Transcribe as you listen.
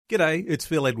G'day, it's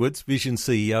Phil Edwards, Vision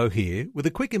CEO here, with a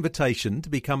quick invitation to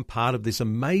become part of this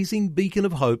amazing beacon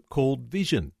of hope called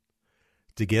Vision.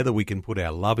 Together we can put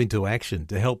our love into action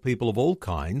to help people of all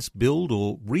kinds build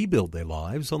or rebuild their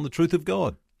lives on the truth of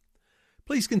God.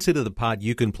 Please consider the part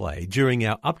you can play during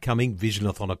our upcoming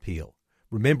Visionathon appeal,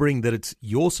 remembering that it's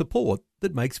your support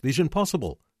that makes Vision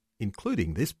possible,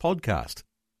 including this podcast.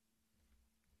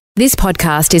 This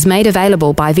podcast is made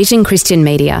available by Vision Christian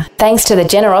Media, thanks to the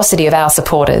generosity of our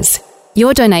supporters.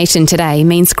 Your donation today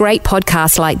means great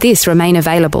podcasts like this remain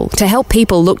available to help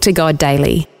people look to God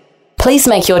daily. Please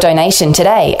make your donation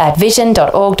today at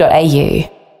vision.org.au.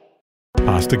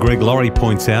 Pastor Greg Laurie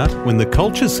points out, when the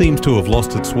culture seems to have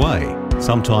lost its way,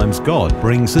 sometimes God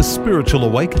brings a spiritual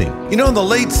awakening. You know, in the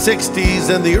late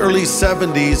 60s and the early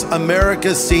 70s,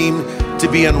 America seemed to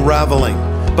be unraveling.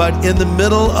 But in the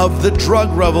middle of the drug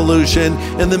revolution,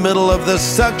 in the middle of the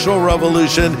sexual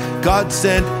revolution, God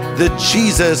sent the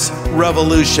Jesus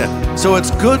revolution. So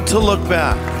it's good to look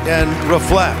back and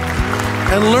reflect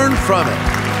and learn from it,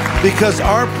 because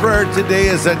our prayer today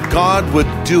is that God would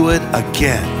do it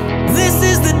again. This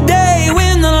is the day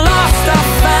when the lost are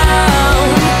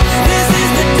found. This is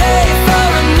the day for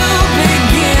a new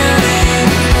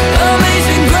beginning.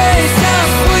 Amazing grace, how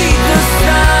sweet the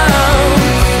sound.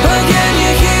 Again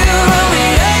you hear all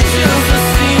the angels are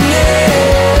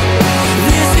singing.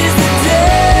 This is the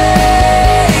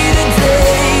day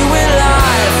when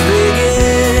life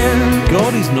begins.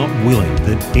 God is not willing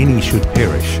that any should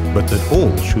perish, but that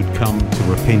all should come to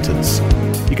repentance.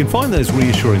 You can find those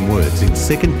reassuring words in 2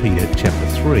 Peter chapter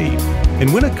 3.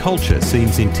 And when a culture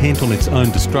seems intent on its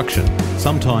own destruction,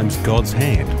 sometimes God's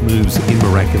hand moves in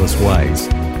miraculous ways.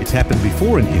 It's happened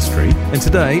before in history, and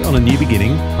today, on A New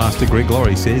Beginning, Pastor Greg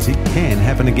Laurie says it can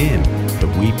happen again, but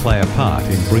we play a part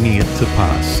in bringing it to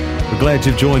pass. We're glad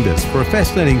you've joined us for a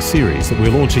fascinating series that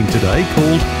we're launching today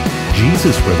called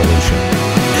Jesus Revolution.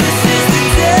 This is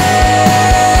the day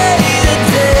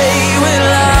when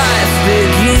life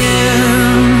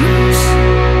begins.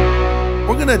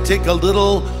 We're going to take a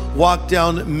little walk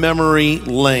down memory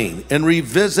lane and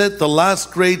revisit the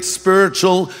last great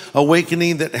spiritual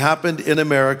awakening that happened in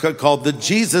America, called the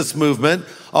Jesus Movement,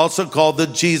 also called the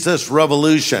Jesus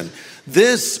Revolution.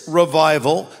 This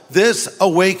revival, this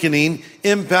awakening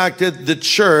impacted the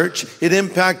church, it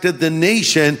impacted the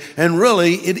nation, and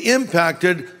really it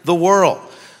impacted the world.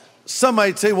 Some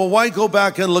might say, well, why go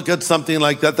back and look at something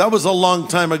like that? That was a long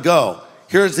time ago.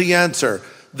 Here's the answer.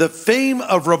 The fame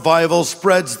of revival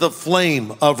spreads the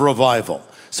flame of revival.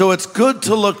 So it's good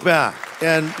to look back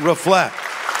and reflect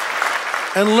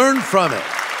and learn from it,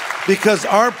 because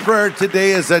our prayer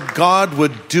today is that God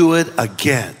would do it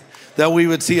again, that we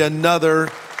would see another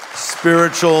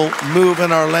spiritual move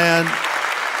in our land,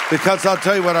 because I'll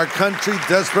tell you what, our country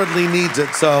desperately needs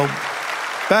it. So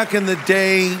back in the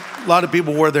day, a lot of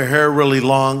people wore their hair really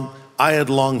long. I had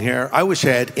long hair. I wish I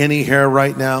had any hair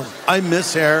right now. I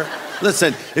miss hair.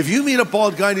 Listen, if you meet a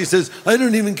bald guy and he says, I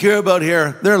don't even care about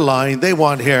hair, they're lying. They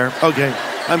want hair. Okay,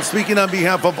 I'm speaking on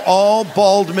behalf of all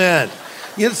bald men.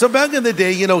 You know, so back in the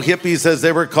day, hippies, as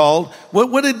they were called,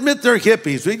 would admit they're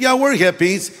hippies. Yeah, we're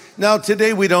hippies. Now,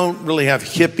 today we don't really have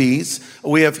hippies.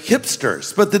 We have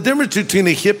hipsters. But the difference between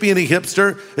a hippie and a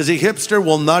hipster is a hipster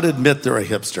will not admit they're a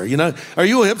hipster. Are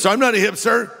you a hipster? I'm not a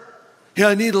hipster. Yeah,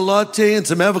 I need a latte and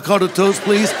some avocado toast,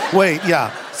 please. Wait,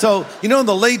 yeah. So, in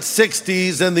the late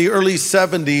 60s and the early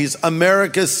 70s,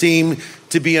 America seemed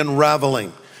to be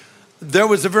unraveling. There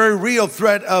was a very real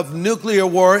threat of nuclear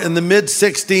war in the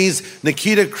mid-60s.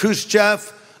 Nikita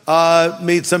Khrushchev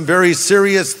made some very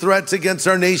serious threats against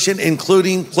our nation,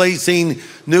 including placing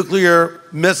nuclear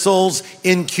missiles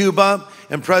in Cuba.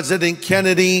 And President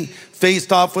Kennedy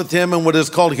faced off with him in what is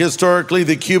called historically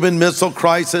the Cuban Missile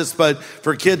Crisis. But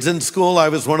for kids in school, I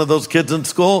was one of those kids in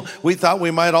school, we thought we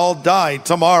might all die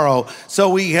tomorrow. So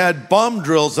we had bomb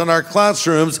drills in our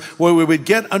classrooms where we would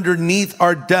get underneath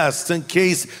our desks in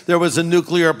case there was a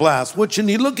nuclear blast. Which, when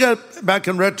you look at back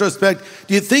in retrospect,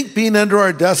 do you think being under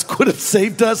our desk would have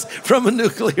saved us from a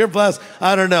nuclear blast?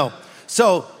 I don't know.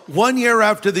 So 1 year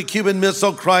after the Cuban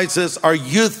Missile Crisis, our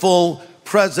youthful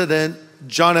president,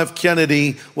 John F.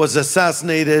 Kennedy, was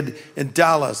assassinated in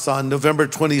Dallas on November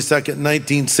 22nd,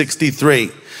 1963.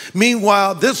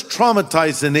 Meanwhile, this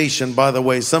traumatized the nation, by the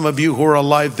way. Some of you who are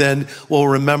alive then will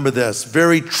remember this.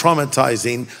 Very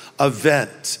traumatizing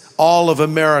event. All of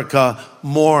America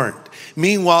mourned.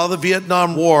 Meanwhile, the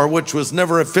Vietnam War, which was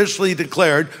never officially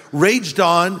declared, raged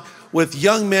on, with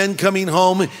young men coming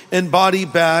home in body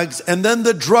bags. And then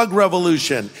the drug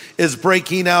revolution is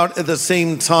breaking out at the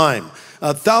same time.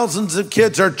 Thousands of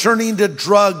kids are turning to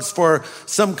drugs for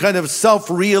some kind of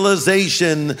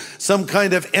self-realization, some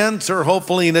kind of answer,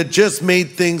 hopefully, and it just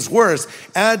made things worse.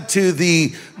 Add to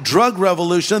the drug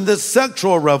revolution, the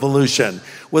sexual revolution,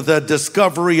 with the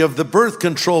discovery of the birth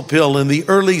control pill in the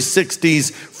early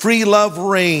 60s. Free love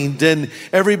reigned, and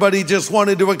everybody just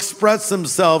wanted to express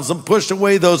themselves and push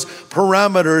away those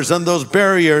parameters and those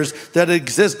barriers that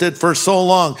existed for so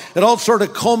long. It all sort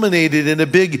of culminated in a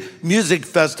big music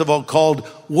festival called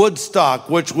Woodstock,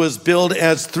 which was billed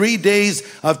as 3 days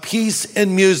of peace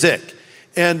and music.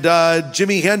 And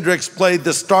Jimi Hendrix played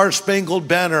the Star-Spangled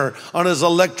Banner on his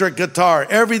electric guitar.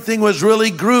 Everything was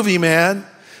really groovy, man.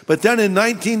 But then in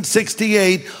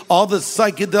 1968, all the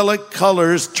psychedelic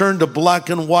colors turned to black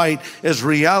and white as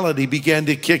reality began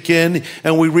to kick in,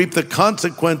 and we reaped the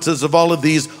consequences of all of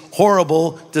these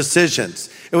horrible decisions.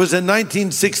 It was in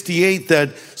 1968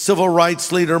 that civil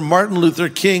rights leader Martin Luther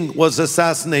King was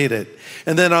assassinated.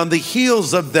 And then on the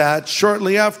heels of that,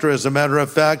 shortly after, as a matter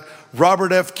of fact,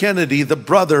 Robert F. Kennedy, the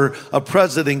brother of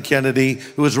President Kennedy,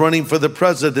 who was running for the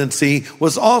presidency,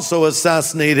 was also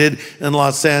assassinated in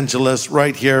Los Angeles,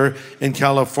 right here in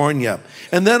California.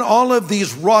 And then all of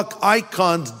these rock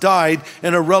icons died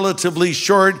in a relatively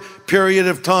short period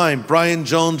of time. Brian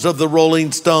Jones of the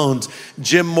Rolling Stones,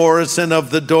 Jim Morrison of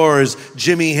the Doors,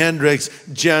 Jimi Hendrix,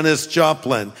 Janis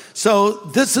Joplin. So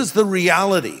this is the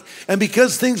reality. And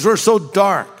because things were so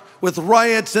dark, with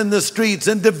riots in the streets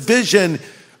and division,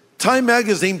 Time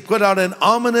magazine put out an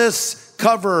ominous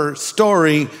cover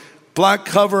story, black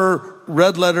cover,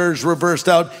 red letters reversed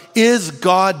out, "Is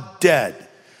God dead?"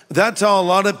 That's how a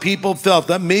lot of people felt,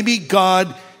 that maybe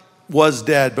God was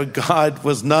dead, but God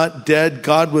was not dead.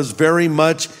 God was very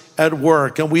much at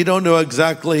work. And we don't know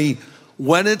exactly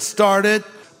when it started,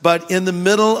 but in the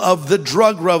middle of the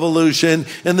drug revolution,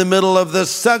 in the middle of the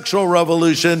sexual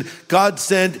revolution, God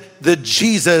sent the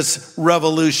Jesus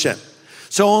revolution.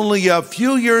 So only a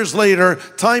few years later,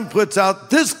 Time puts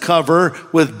out this cover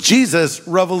with Jesus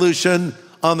Revolution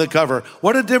on the cover.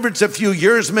 What a difference a few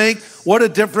years make. What a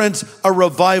difference a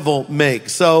revival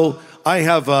makes. So I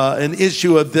have an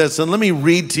issue of this, and let me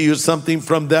read to you something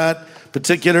from that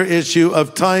particular issue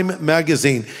of Time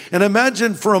magazine. And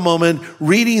imagine for a moment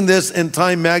reading this in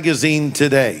Time magazine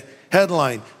today.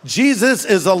 Headline, "Jesus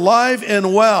is alive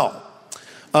and well."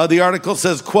 The article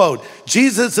says, quote,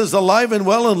 "Jesus is alive and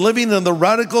well and living in the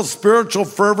radical spiritual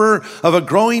fervor of a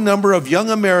growing number of young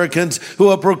Americans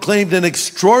who have proclaimed an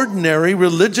extraordinary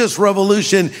religious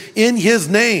revolution in his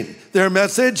name. Their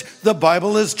message, the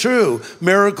Bible is true.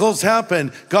 Miracles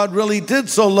happen. God really did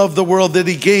so love the world that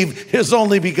he gave his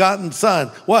only begotten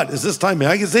son." What, is this Time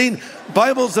magazine?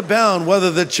 "Bibles abound,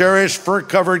 whether the cherished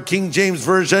fur-covered King James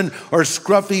Version or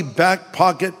scruffy back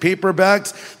pocket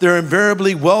paperbacks. They're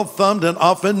invariably well-thumbed and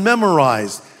often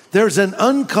memorized. There's an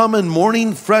uncommon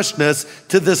morning freshness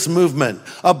to this movement,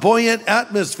 a buoyant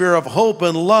atmosphere of hope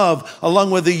and love,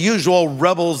 along with the usual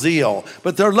rebel zeal.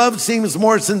 But their love seems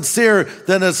more sincere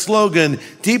than a slogan,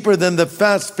 deeper than the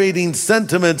fast-fading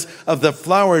sentiments of the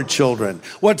flower children.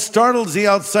 What startles the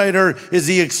outsider is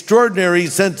the extraordinary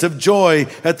sense of joy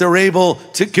that they're able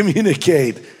to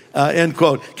communicate." End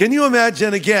quote. Can you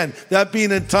imagine, again, that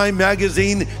being in Time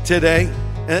magazine today?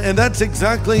 And that's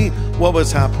exactly what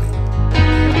was happening.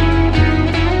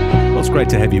 Well, it's great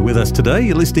to have you with us today.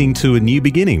 You're listening to A New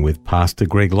Beginning with Pastor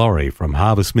Greg Laurie from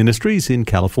Harvest Ministries in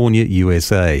California,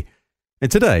 USA. And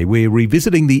today we're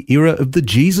revisiting the era of the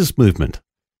Jesus movement.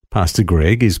 Pastor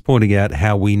Greg is pointing out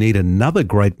how we need another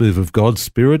great move of God's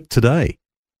Spirit today.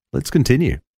 Let's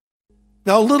continue.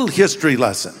 Now, a little history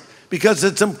lesson, because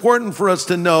it's important for us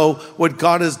to know what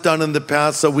God has done in the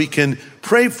past so we can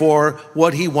pray for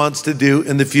what he wants to do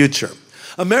in the future.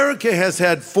 America has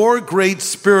had 4 great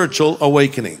spiritual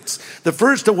awakenings. The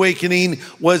first awakening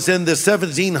was in the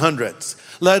 1700s,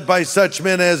 led by such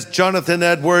men as Jonathan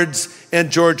Edwards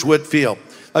and George Whitefield.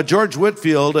 George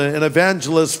Whitefield, an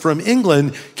evangelist from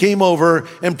England, came over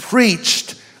and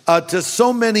preached to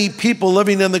so many people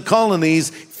living in the colonies.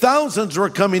 Thousands were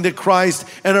coming to Christ,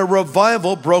 and a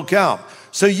revival broke out.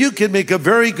 So you can make a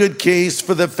very good case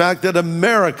for the fact that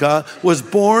America was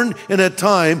born in a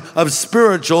time of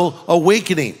spiritual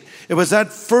awakening. It was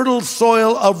that fertile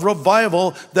soil of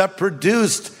revival that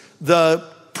produced the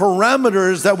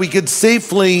parameters that we could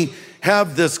safely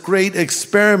have this great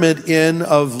experiment in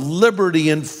of liberty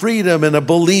and freedom and a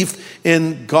belief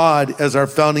in God as our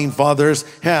founding fathers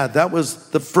had. That was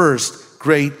the first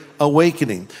great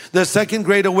awakening. The second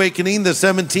great awakening, the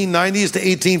 1790s to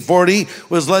 1840,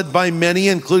 was led by many,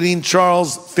 including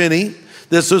Charles Finney.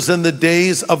 This was in the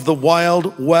days of the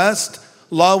Wild West.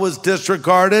 Law was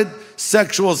disregarded.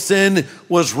 sexual sin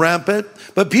was rampant,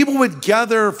 but people would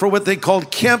gather for what they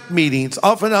called camp meetings,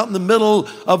 often out in the middle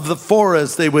of the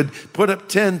forest. They would put up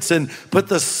tents and put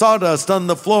the sawdust on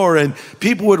the floor, and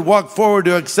people would walk forward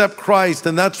to accept Christ,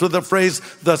 and that's where the phrase,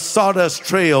 the Sawdust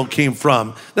Trail, came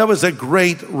from. That was a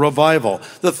great revival.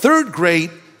 The third great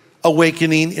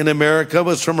awakening in America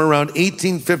was from around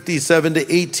 1857 to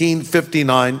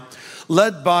 1859,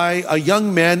 led by a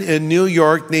young man in New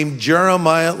York named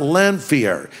Jeremiah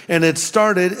Lanphier, and it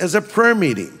started as a prayer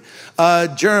meeting.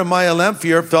 Jeremiah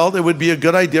Lanphier felt it would be a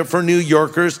good idea for New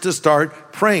Yorkers to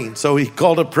start praying, so he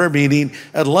called a prayer meeting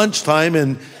at lunchtime,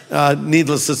 and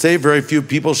needless to say, very few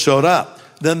people showed up.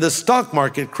 Then the stock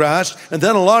market crashed, and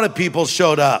then a lot of people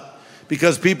showed up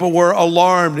because people were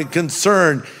alarmed and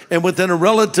concerned. And within a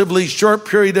relatively short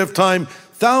period of time,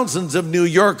 thousands of New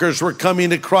Yorkers were coming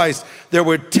to Christ. There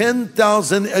were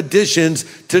 10,000 additions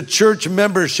to church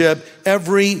membership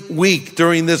every week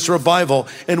during this revival.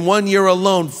 In 1 year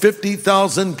alone,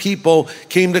 50,000 people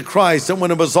came to Christ. And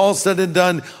when it was all said and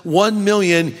done, 1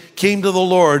 million came to the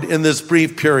Lord in this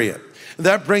brief period. And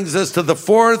that brings us to the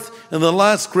fourth and the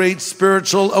last great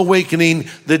spiritual awakening,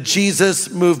 the Jesus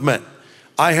movement.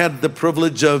 I had the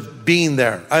privilege of being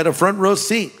there. I had a front row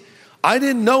seat. I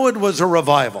didn't know it was a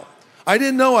revival. I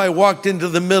didn't know I walked into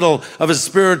the middle of a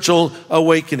spiritual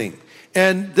awakening.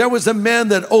 And there was a man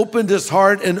that opened his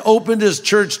heart and opened his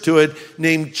church to it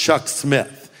named Chuck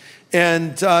Smith.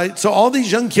 And so all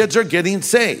these young kids are getting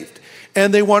saved.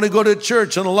 And they want to go to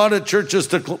church. And a lot of churches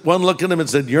took one look at him and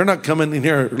said, "You're not coming in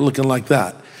here looking like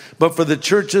that." But for the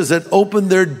churches that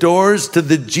opened their doors to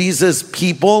the Jesus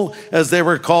people, as they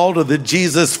were called, or the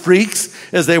Jesus freaks,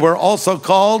 as they were also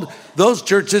called, those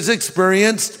churches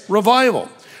experienced revival.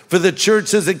 For the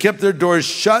churches that kept their doors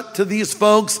shut to these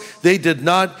folks, they did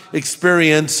not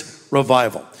experience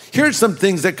revival. Here's some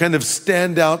things that kind of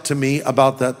stand out to me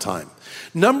about that time.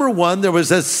 Number one, there was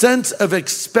a sense of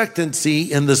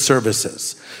expectancy in the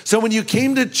services. So when you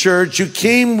came to church, you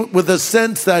came with a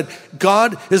sense that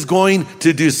God is going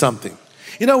to do something.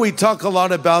 You know, we talk a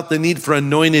lot about the need for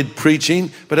anointed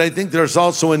preaching, but I think there's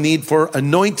also a need for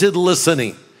anointed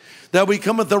listening. That we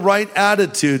come with the right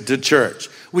attitude to church.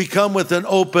 We come with an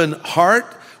open heart,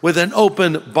 with an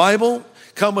open Bible,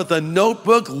 come with a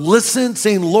notebook, listen,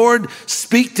 saying, "Lord,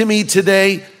 speak to me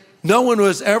today." No one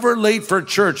was ever late for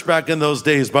church back in those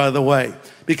days, by the way,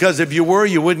 because if you were,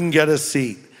 you wouldn't get a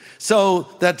seat. So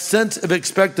that sense of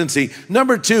expectancy.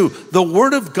 Number two, the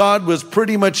Word of God was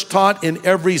pretty much taught in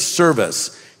every service.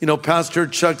 You know, Pastor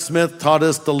Chuck Smith taught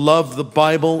us to love the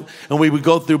Bible, and we would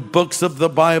go through books of the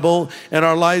Bible, and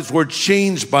our lives were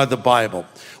changed by the Bible.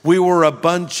 We were a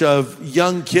bunch of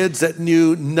young kids that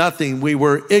knew nothing. We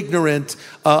were ignorant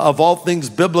of all things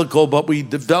biblical, but we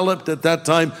developed at that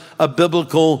time a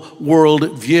biblical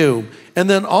worldview. And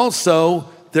then also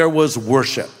there was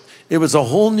worship. It was a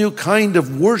whole new kind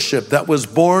of worship that was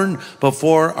born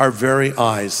before our very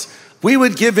eyes. We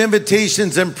would give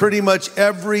invitations in pretty much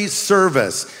every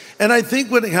service. And I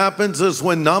think what happens is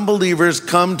when non-believers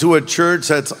come to a church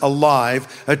that's alive,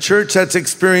 a church that's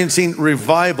experiencing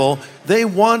revival, they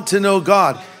want to know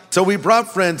God. So we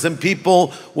brought friends and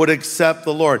people would accept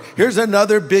the Lord. Here's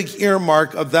another big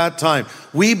earmark of that time.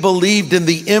 We believed in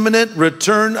the imminent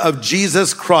return of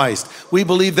Jesus Christ. We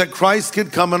believed that Christ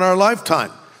could come in our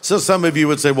lifetime. So some of you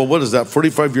would say, well, what is that,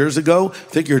 45 years ago? I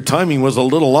think your timing was a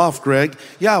little off, Greg.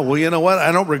 Yeah, well, you know what?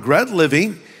 I don't regret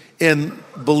living in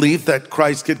belief that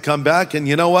Christ could come back. And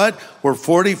you know what? We're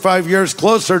 45 years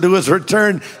closer to his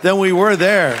return than we were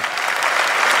there.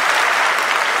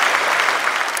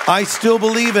 I still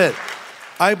believe it.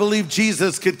 I believe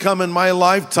Jesus could come in my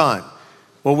lifetime.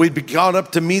 Well, we'd be caught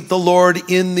up to meet the Lord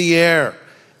in the air.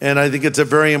 And I think it's a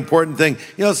very important thing.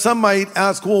 You know, some might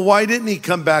ask, well, why didn't he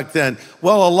come back then?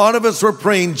 Well, a lot of us were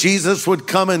praying Jesus would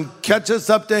come and catch us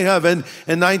up to heaven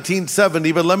in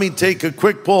 1970. But let me take a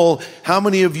quick poll. How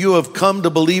many of you have come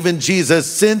to believe in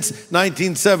Jesus since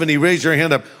 1970? Raise your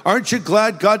hand up. Aren't you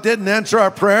glad God didn't answer our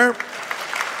prayer?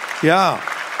 Yeah.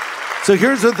 So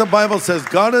here's what the Bible says.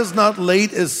 God is not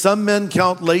late as some men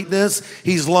count lateness.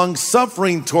 He's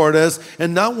long-suffering toward us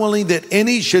and not willing that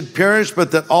any should perish,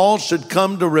 but that all should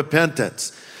come to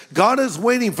repentance. God is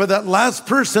waiting for that last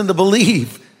person to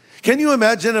believe. Can you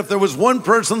imagine if there was one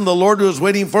person the Lord was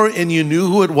waiting for and you knew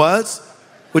who it was?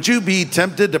 Would you be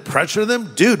tempted to pressure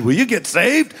them? Dude, will you get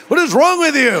saved? What is wrong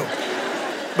with you?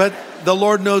 But the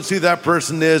Lord knows who that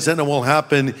person is, and it will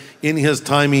happen in his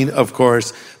timing, of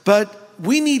course. But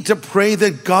we need to pray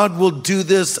that God will do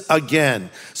this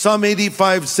again. Psalm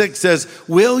 85:6 says,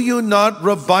 will you not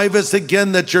revive us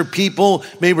again that your people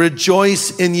may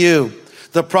rejoice in you?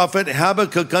 The prophet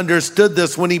Habakkuk understood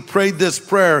this when he prayed this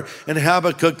prayer in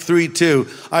Habakkuk 3:2.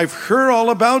 I've heard all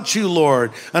about you,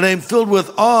 Lord, and I'm filled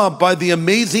with awe by the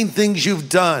amazing things you've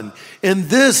done. In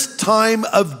this time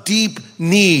of deep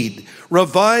need,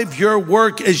 revive your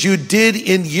work as you did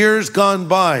in years gone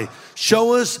by.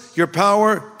 Show us your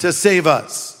power to save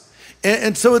us.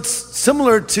 And so it's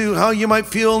similar to how you might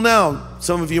feel now.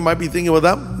 Some of you might be thinking, well,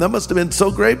 that must have been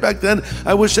so great back then.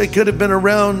 I wish I could have been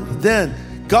around then.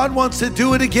 God wants to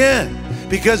do it again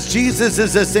because Jesus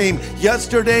is the same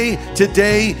yesterday,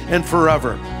 today, and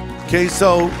forever. Okay,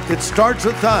 so it starts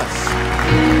with us.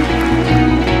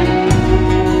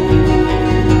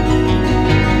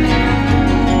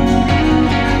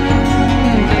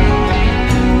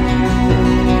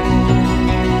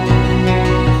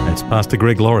 That's Pastor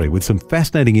Greg Laurie with some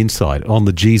fascinating insight on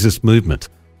the Jesus movement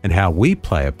and how we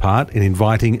play a part in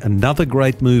inviting another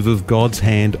great move of God's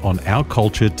hand on our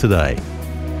culture today.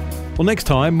 Well, next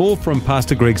time, more from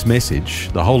Pastor Greg's message,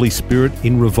 The Holy Spirit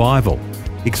in Revival,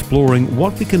 exploring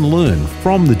what we can learn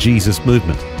from the Jesus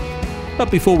movement.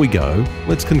 But before we go,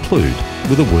 let's conclude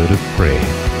with a word of prayer.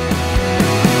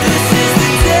 This is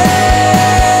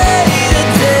the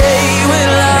day when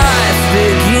life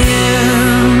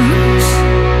begins.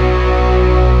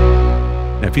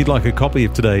 Now, if you'd like a copy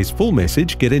of today's full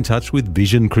message, get in touch with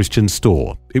Vision Christian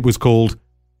Store. It was called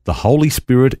The Holy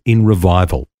Spirit in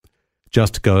Revival.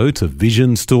 Just go to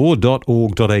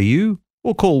visionstore.org.au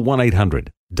or call 1-800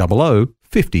 00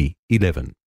 50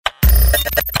 11.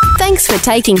 Thanks for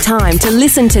taking time to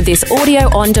listen to this audio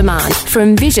on demand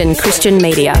from Vision Christian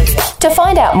Media. To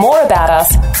find out more about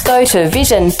us, go to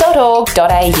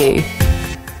vision.org.au.